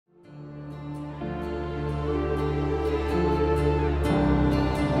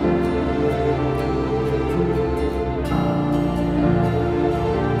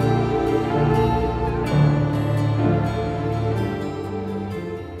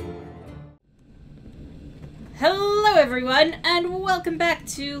Hello everyone, and welcome back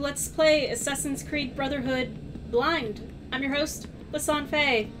to Let's Play Assassin's Creed Brotherhood Blind. I'm your host, Lasan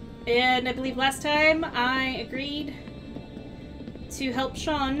Faye, and I believe last time I agreed to help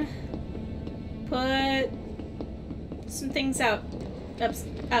Sean put some things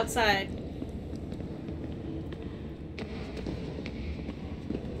outside.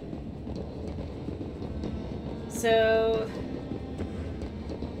 So...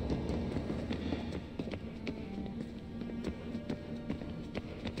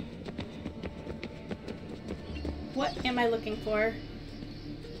 what am I looking for?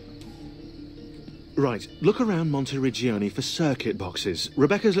 Right, look around Monterrigioni for circuit boxes.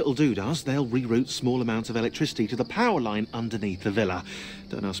 Rebecca's little doodahs, they'll reroute small amounts of electricity to the power line underneath the villa.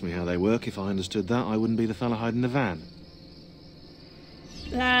 Don't ask me how they work. If I understood that, I wouldn't be the fella hiding the van.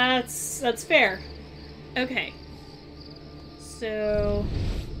 That's fair. Okay. So...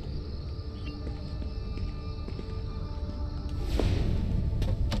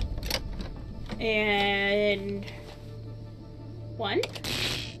 and... one.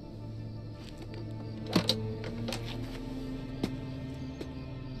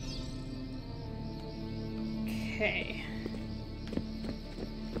 Okay.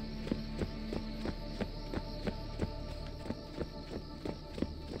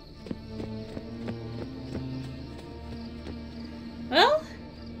 Well,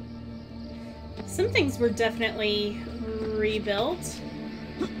 some things were definitely rebuilt.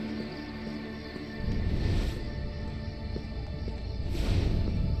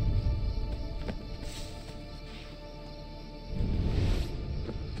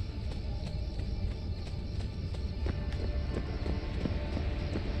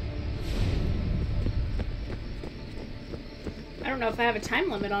 I don't know if I have a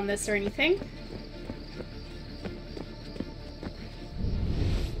time limit on this or anything.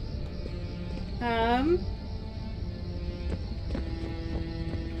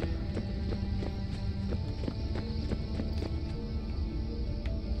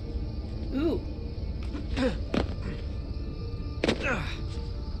 Ooh.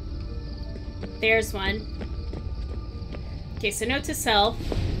 There's one. Okay, so note to self,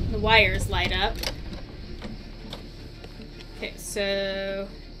 the wires light up. Okay, so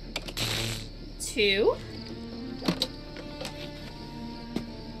 2.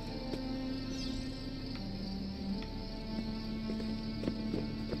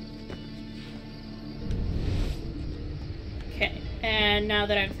 Okay, and now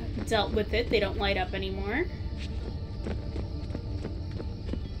that I've dealt with it, they don't light up anymore.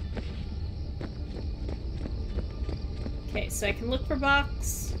 Okay, so I can look for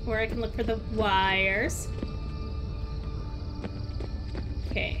box, or I can look for the wires.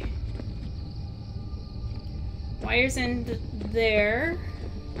 Okay. Wires in there.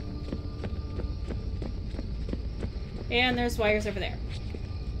 And there's wires over there.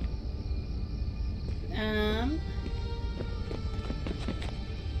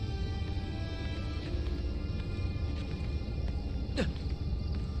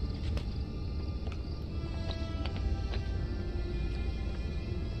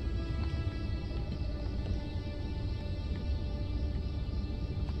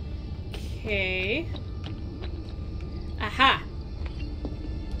 Okay. Aha!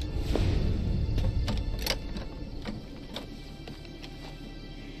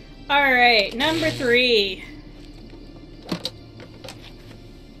 Alright, number 3.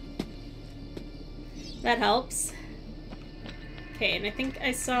 That helps. Okay, and I think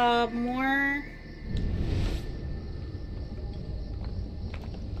I saw more...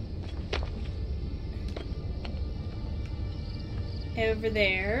 over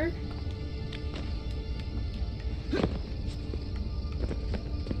there.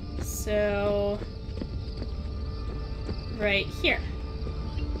 So, right here.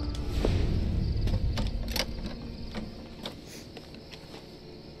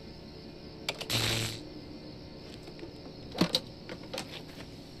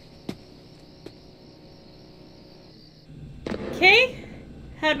 Okay,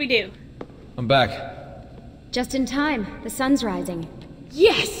 how'd we do? I'm back. Just in time. The sun's rising.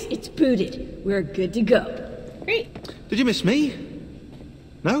 Yes! It's booted. We're good to go. Great. Did you miss me?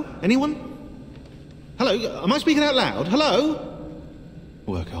 No? Anyone? Hello? Am I speaking out loud? Hello?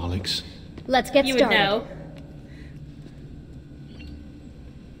 Workaholics. Let's get started. You would know.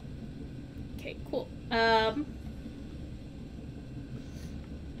 Okay, cool.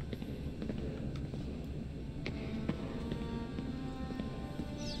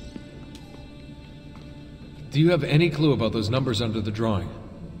 Do you have any clue about those numbers under the drawing?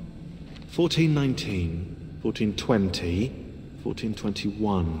 1419, 1420,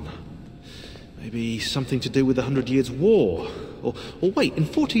 1421. Maybe something to do with the 100 Years' War. Or wait, in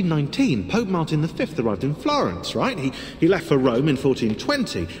 1419, Pope Martin V arrived in Florence, right? He left for Rome in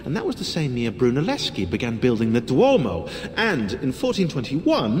 1420, and that was the same year Brunelleschi began building the Duomo. And in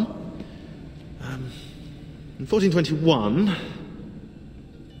 1421...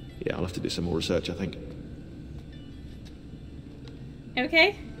 Yeah, I'll have to do some more research, I think.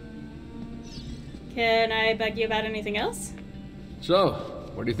 Okay. Can I bug you about anything else? So,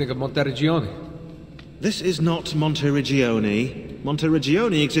 what do you think of Monterrigioni? This is not Monterrigioni.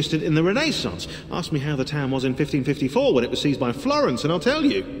 Monterrigioni existed in the Renaissance. Ask me how the town was in 1554 when it was seized by Florence, and I'll tell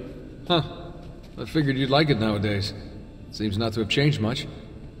you. Huh. I figured you'd like it nowadays. Seems not to have changed much.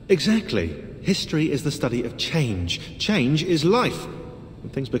 Exactly. History is the study of change. Change is life.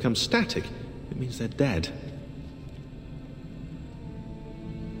 When things become static, it means they're dead.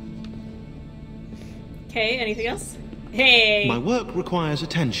 Okay, anything else? Hey! My work requires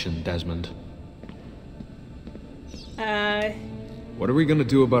attention, Desmond. What are we gonna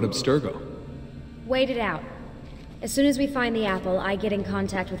do about Abstergo? Wait it out. As soon as we find the apple, I get in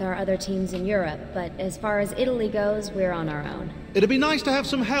contact with our other teams in Europe, but as far as Italy goes, we're on our own. It'd be nice to have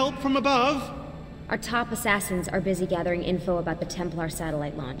some help from above. Our top assassins are busy gathering info about the Templar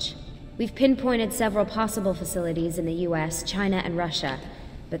satellite launch. We've pinpointed several possible facilities in the US, China, and Russia,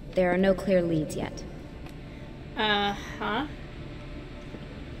 but there are no clear leads yet. Uh-huh.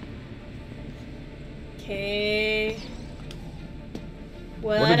 Okay.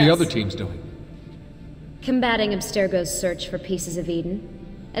 What are the other teams doing? Combating Abstergo's search for pieces of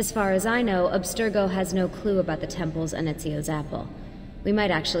Eden. As far as I know, Abstergo has no clue about the temples and Ezio's apple. We might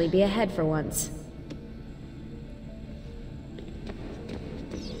actually be ahead for once.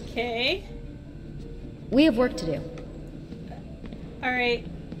 Okay. We have work to do. Alright.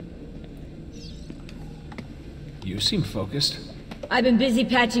 You seem focused. I've been busy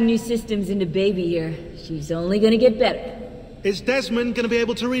patching new systems into Baby here. She's only gonna get better. Is Desmond going to be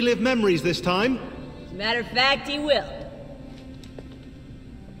able to relive memories this time? As a matter of fact, he will.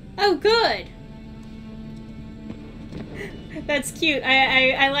 Oh, good! That's cute.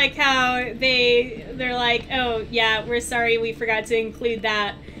 I like how they're like, oh, yeah, we're sorry we forgot to include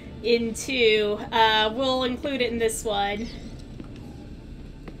that into, we'll include it in this one.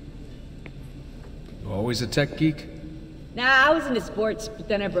 Always a tech geek? Nah, I was into sports, but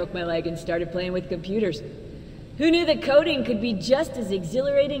then I broke my leg and started playing with computers. Who knew that coding could be just as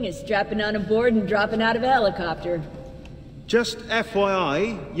exhilarating as strapping on a board and dropping out of a helicopter? Just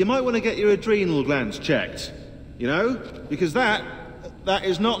FYI, you might want to get your adrenal glands checked. You know? Because that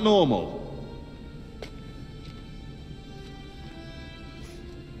is not normal.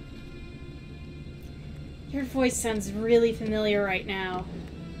 Your voice sounds really familiar right now.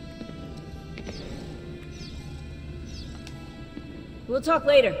 We'll talk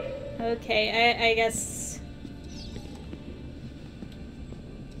later. Okay, I guess...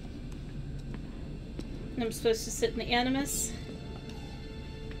 I'm supposed to sit in the Animus.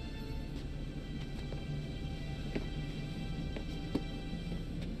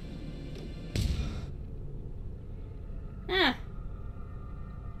 Ah.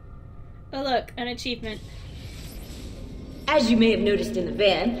 Oh look, an achievement. As you may have noticed in the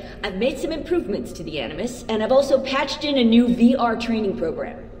van, I've made some improvements to the Animus, and I've also patched in a new VR training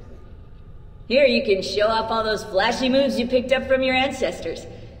program. Here you can show off all those flashy moves you picked up from your ancestors.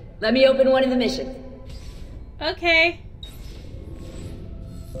 Let me open one of the missions. Okay.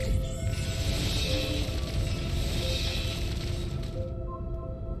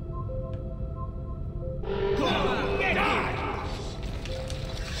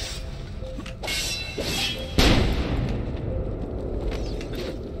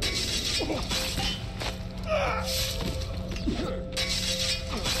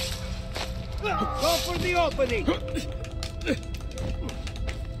 Go for the opening!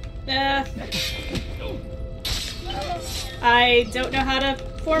 I don't know how to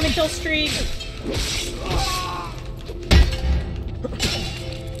form a kill streak.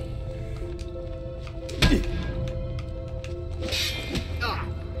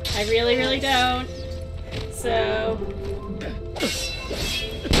 I really, really don't. So...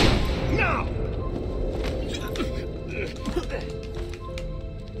 Now!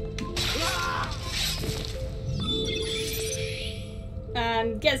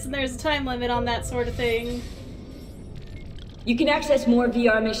 I'm guessing there's a time limit on that sort of thing. You can access more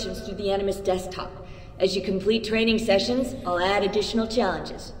VR missions through the Animus desktop. As you complete training sessions, I'll add additional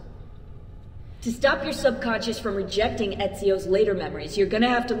challenges. To stop your subconscious from rejecting Ezio's later memories, you're gonna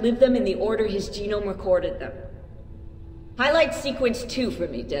have to live them in the order his genome recorded them. Highlight sequence 2 for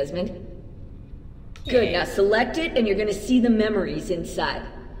me, Desmond. Good, now select it and you're gonna see the memories inside.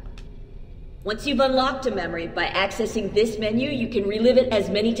 Once you've unlocked a memory, by accessing this menu, you can relive it as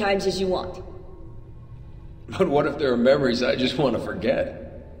many times as you want. But what if there are memories I just want to forget?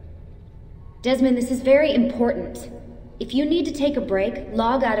 Desmond, this is very important. If you need to take a break,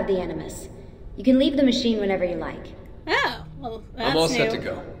 log out of the Animus. You can leave the machine whenever you like. Oh, well, that's I'm all new. set to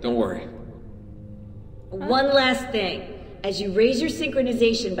go. Don't worry. One last thing. As you raise your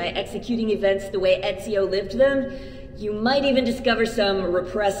synchronization by executing events the way Ezio lived them, you might even discover some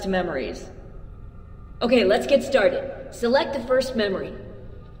repressed memories. Okay, let's get started. Select the first memory.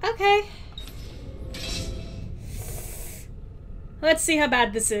 Okay. Let's see how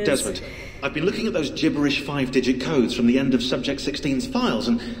bad this is. Desmond, I've been looking at those gibberish 5-digit codes from the end of Subject 16's files,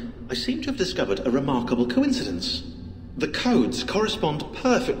 and I seem to have discovered a remarkable coincidence. The codes correspond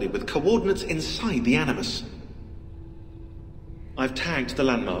perfectly with coordinates inside the Animus. I've tagged the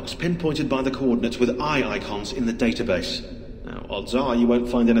landmarks, pinpointed by the coordinates with eye icons in the database. Now, odds are you won't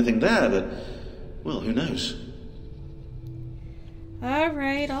find anything there, but, well, who knows?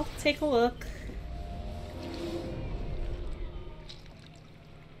 Alright, I'll take a look.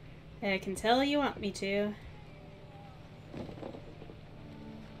 I can tell you want me to.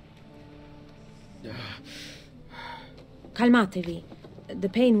 Calmatevi. The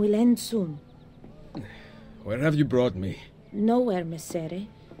pain will end soon. Where have you brought me? Nowhere, Messere.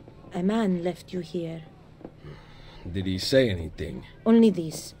 A man left you here. Did he say anything? Only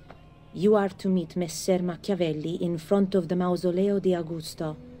this. You are to meet Messer Machiavelli in front of the Mausoleo di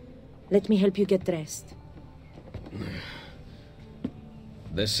Augusto. Let me help you get dressed.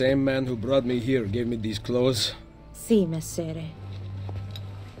 The same man who brought me here gave me these clothes? Si, Messere.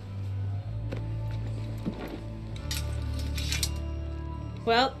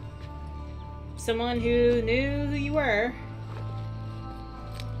 Well, someone who knew who you were.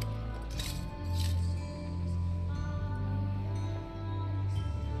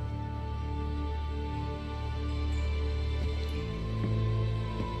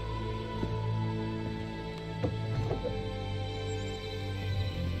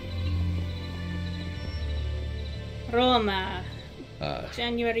 Roma.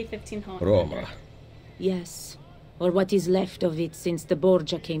 January 1500. Roma. Yes. Or what is left of it since the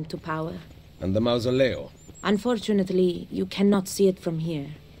Borgia came to power. And the mausoleo? Unfortunately, you cannot see it from here.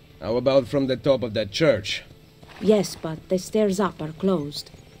 How about from the top of that church? Yes, but the stairs up are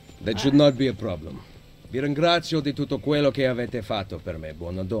closed. That should not be a problem. Vi ringrazio di tutto quello che avete fatto per me,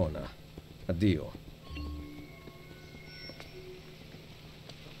 buona donna. Addio.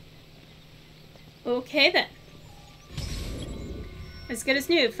 Okay then. As good as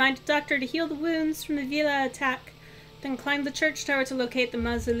new. Find a doctor to heal the wounds from the Villa attack. Then climb the church tower to locate the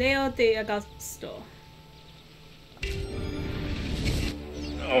Mausoleo de Augusto.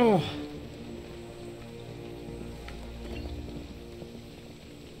 Oh.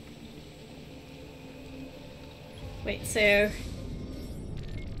 Wait, so...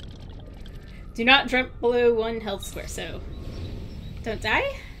 Do not drop below 1 health square, so... Don't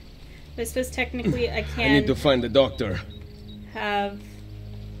die? But I suppose technically I can... I need to find the doctor. Have...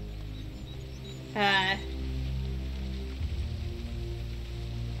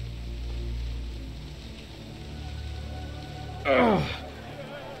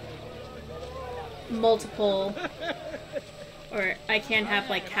 multiple... Or I can have,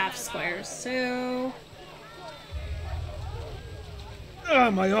 like, half squares, so... Ah,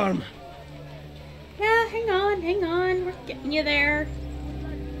 my arm. Yeah, hang on. We're getting you there.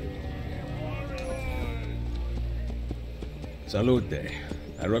 Salute.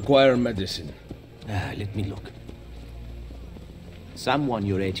 I require medicine. Let me look. Someone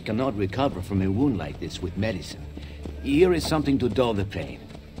your age cannot recover from a wound like this with medicine. Here is something to dull the pain.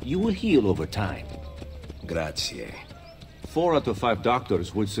 You will heal over time. Grazie. 4 out of 5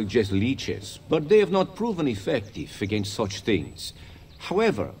 doctors would suggest leeches, but they have not proven effective against such things.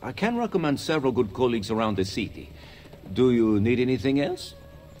 However, I can recommend several good colleagues around the city. Do you need anything else?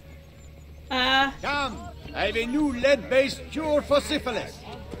 Come! I have a new lead-based cure for syphilis.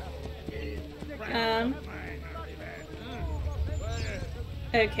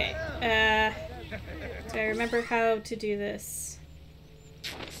 Okay. Do I remember how to do this?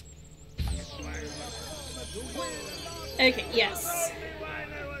 Okay, yes.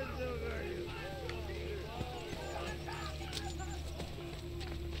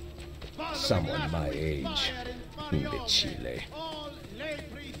 Someone my age. Imbecile.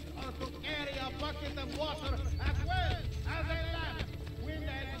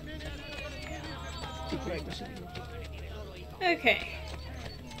 Okay.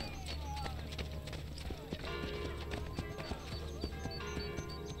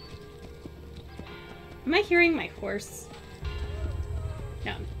 Am I hearing my horse?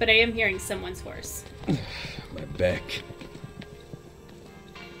 No, but I am hearing someone's horse. My back.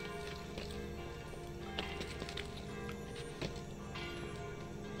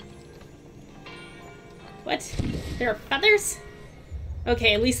 What? There are feathers?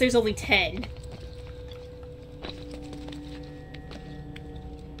 Okay, at least there's only 10.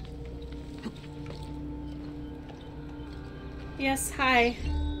 Yes, hi.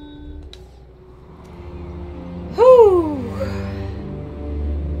 Whew.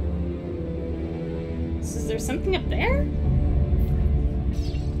 So is there something up there?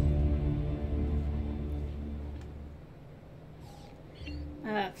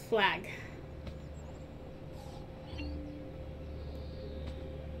 Flag.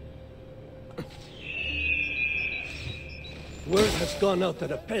 Word has gone out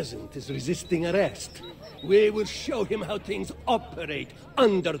that a peasant is resisting arrest. We will show him how things operate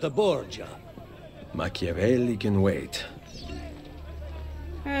under the Borgia. Machiavelli can wait.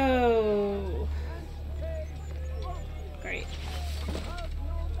 Oh. Great.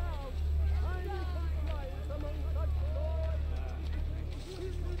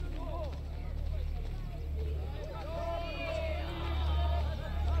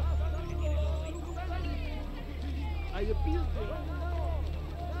 I appeal to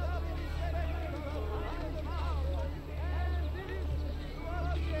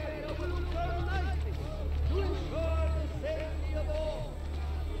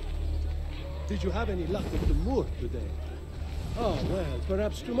Did you have any luck with the Moor today? Oh, well,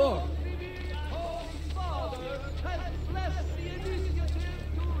 perhaps tomorrow.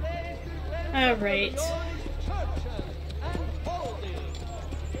 All right.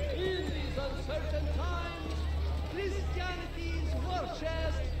 In these uncertain times, Christianity's war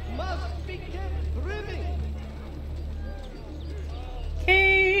chest must be kept brimming.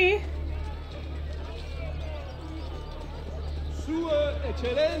 Okay. Sua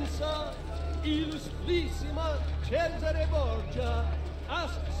Eccellenza, Illustrissima Cesare Borgia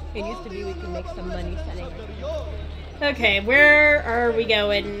asks. It used to be we could make some money selling it. Okay, where are we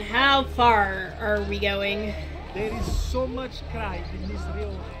going? How far are we going? There is so much crime in this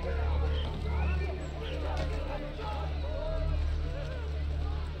region.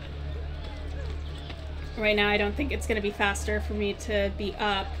 Right now, I don't think it's going to be faster for me to be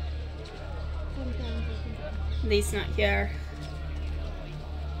up. At least not here.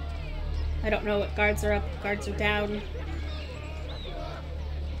 I don't know what guards are up, what guards are down.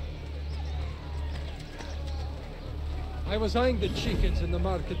 I was eyeing the chickens in the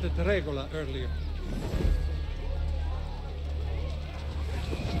market at Regola earlier.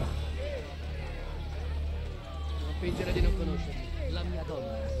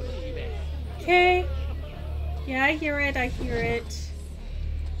 Okay. Yeah, I hear it, I hear it.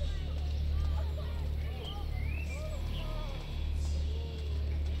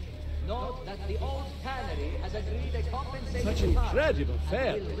 Note that the old tannery has agreed a compensation. Such incredible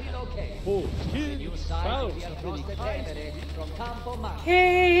fare. Oh, kids, fowls. From Campo Mar.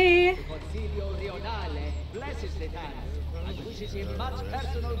 Okay. Consiglio Rionale blesses the tanner and wishes him much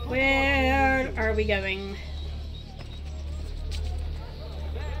personal good. Where are we going?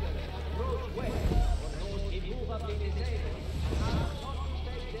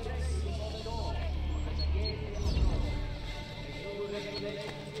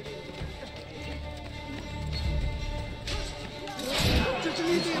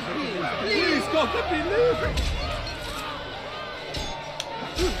 Please, God, let me live!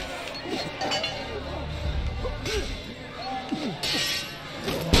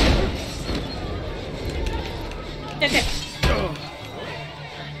 Okay.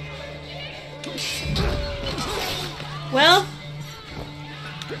 Well.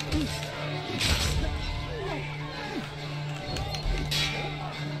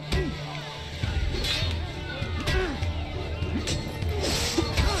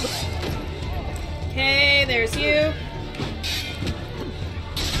 Okay, there's you.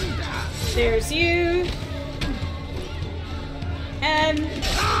 There's you. And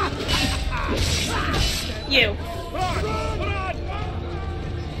you.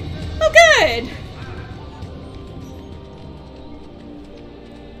 Oh, good.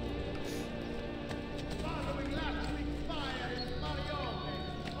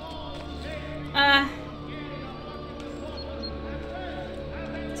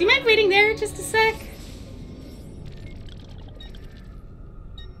 Do you mind waiting there just a sec?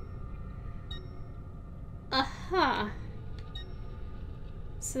 Uh-huh.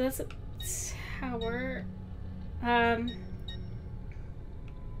 So that's a tower.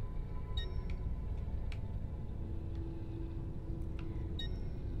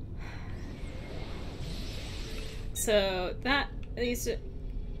 So that these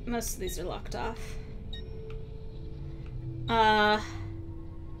Most of these are locked off.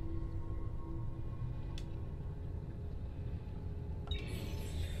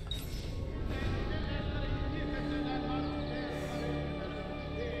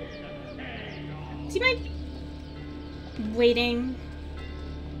 Do you mind waiting?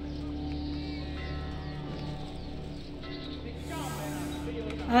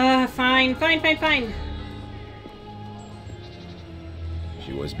 Fine.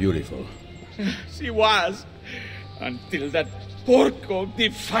 She was beautiful. She was, until that porco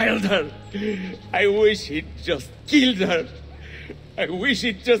defiled her. I wish he'd just killed her. I wish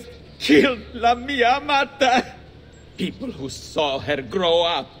he'd just killed La Mia Amata. People who saw her grow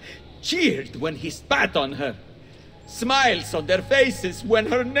up cheered when he spat on her. Smiles on their faces when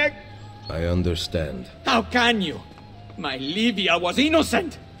her neck... I understand. How can you? My Livia was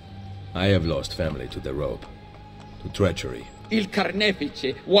innocent. I have lost family to the rope, to treachery. Il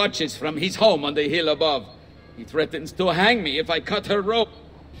Carnefice watches from his home on the hill above. He threatens to hang me if I cut her rope.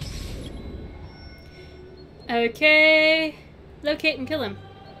 Okay. Locate and kill him.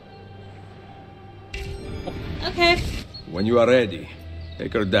 Okay. When you are ready,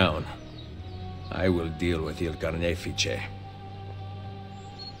 take her down. I will deal with Il Carnefice.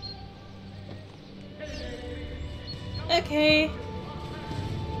 Okay.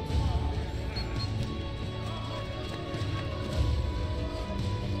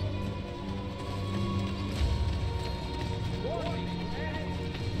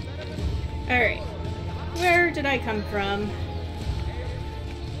 Alright. Where did I come from?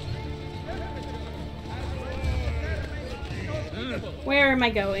 Where am I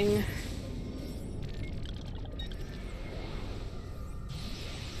going?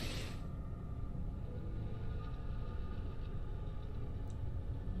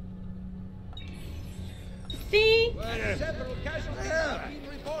 See? Several casualties have been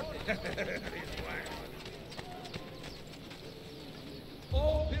reported.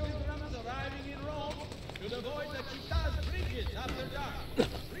 All pilgrims arriving in Rome should avoid the Città's bridges after dark.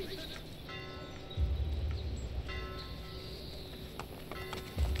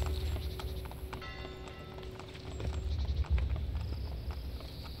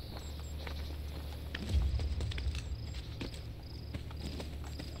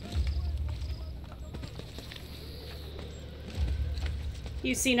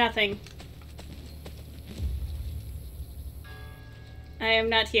 You see nothing. I am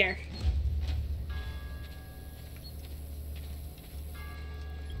not here.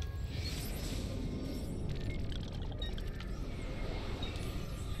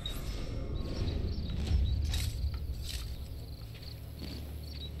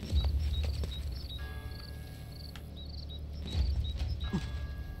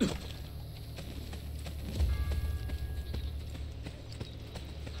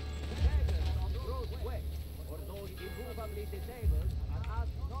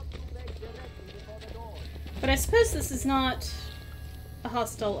 But I suppose this is not a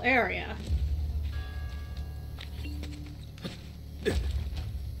hostile area.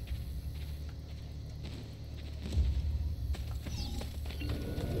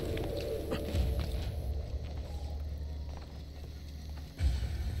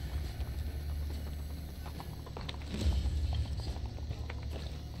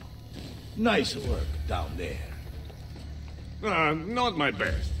 Nice work down there. Not my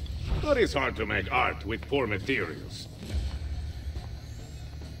best. But it's hard to make art with poor materials.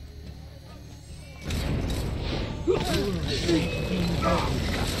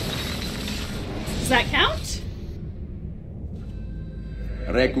 Does that count?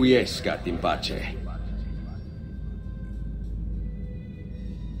 Requiescat in pace.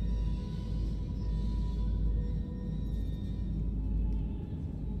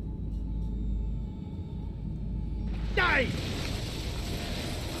 Die!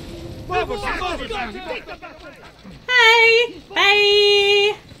 Hi!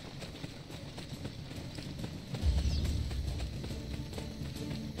 Bye!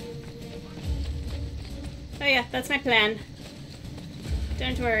 Oh yeah, that's my plan.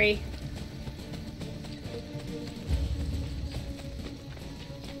 Don't worry.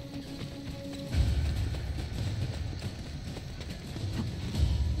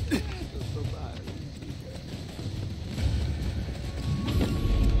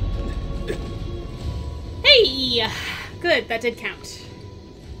 Hey! Good, that did count.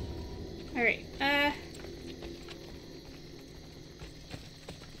 Alright,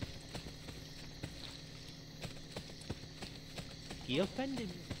 He offended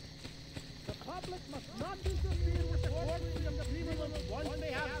me. The public must not interfere with the courtesy of the people once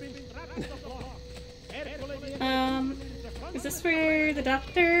they have been trapped in the block. Is this where the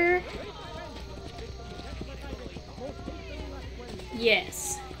doctor?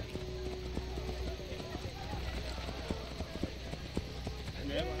 Yes.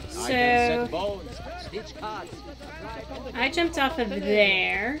 So I jumped off of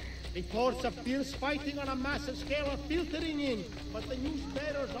there. Reports of fierce fighting on a massive scale are filtering in, but the news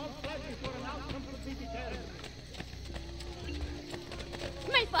bearers all fled before an outcome could be determined.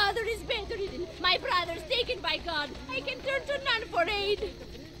 My father is bedridden. My brother's taken by God. I can turn to none for aid.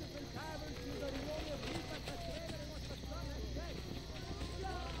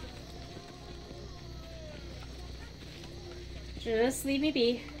 Just leave me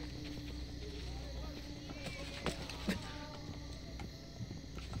be.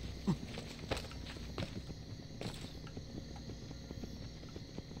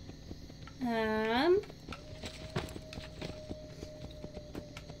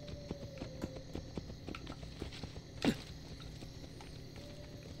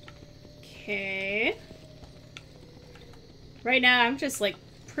 Okay. Right now, I'm just like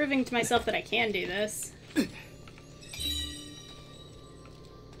proving to myself that I can do this.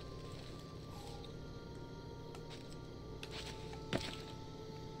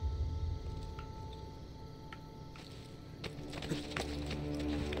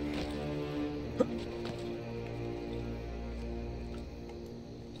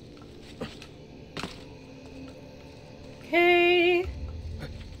 Okay.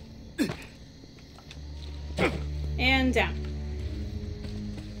 And down.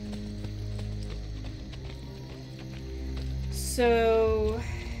 So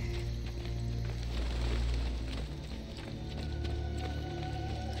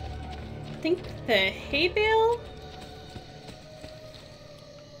I think the hay bale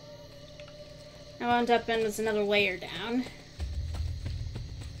I wound up in was another layer down.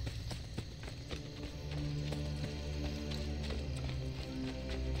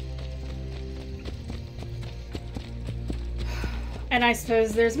 And I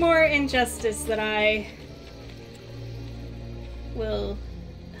suppose there's more injustice that I will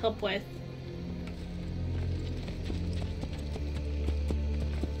help with.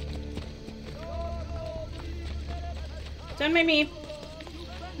 Don't mind me.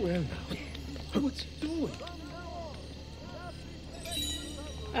 Well now, what's he doing?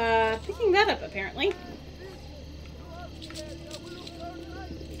 Picking that up apparently.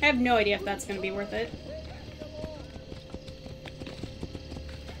 I have no idea if that's going to be worth it.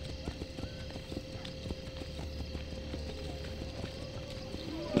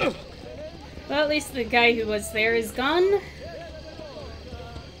 Well, at least the guy who was there is gone.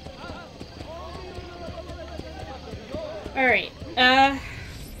 Alright,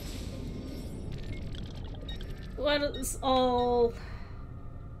 what is all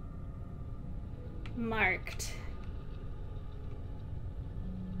marked?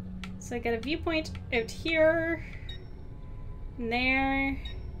 So I got a viewpoint out here, and there,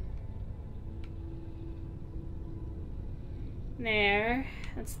 there.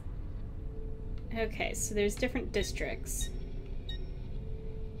 That's okay. So there's different districts.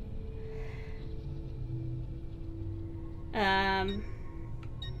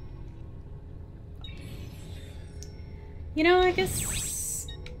 You know, I guess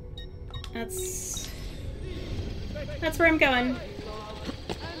that's where I'm going.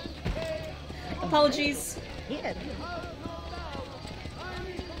 Apologies. Here.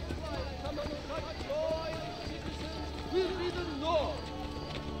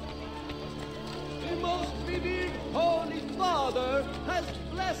 The most revered Holy Father has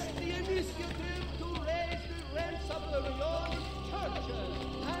blessed the initiative to raise the rents of the Relearn churches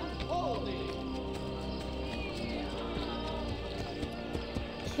and holy.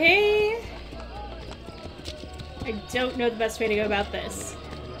 Okay. I don't know the best way to go about this.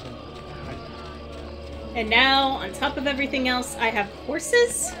 And now, on top of everything else, I have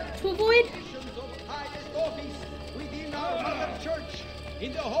horses to avoid. Within our mother church,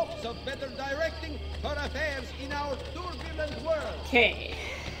 in the hopes of better directing her affairs in our turbulent world. Okay.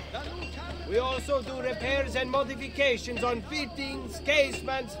 We also do repairs and modifications on fittings,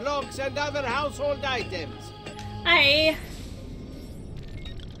 casements, locks, and other household items.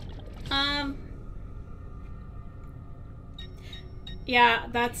 Yeah,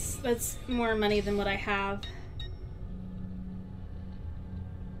 that's more money than what I have.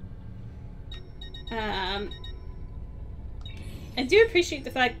 I do appreciate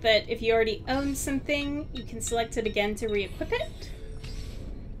the fact that if you already own something, you can select it again to re-equip it.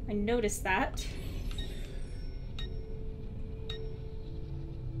 I noticed that.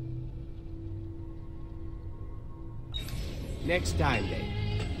 Next time, then.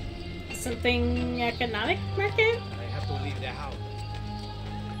 Something economic market? I have to leave the house.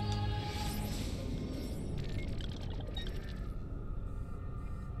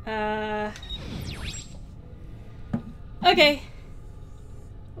 Okay.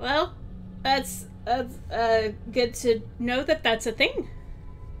 Well, that's good to know that that's a thing.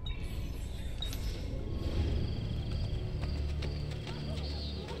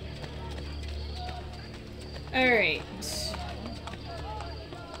 Alright.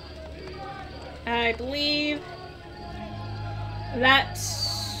 I believe that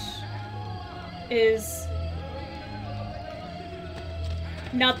is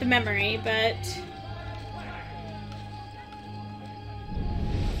not the memory, but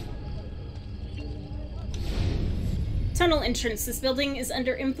tunnel entrance. This building is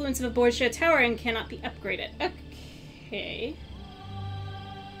under influence of a Borgia tower and cannot be upgraded. Okay.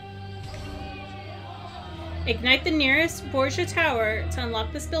 Ignite the nearest Borgia tower to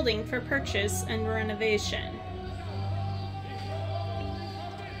unlock this building for purchase and renovation.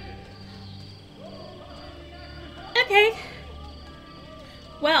 Okay.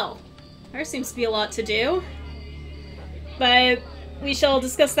 Well, there seems to be a lot to do. But we shall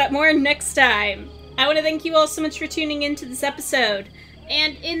discuss that more next time. I want to thank you all so much for tuning into this episode.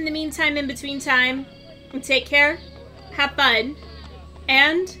 And in the meantime, in between time, take care, have fun,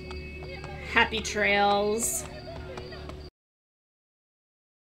 and happy trails.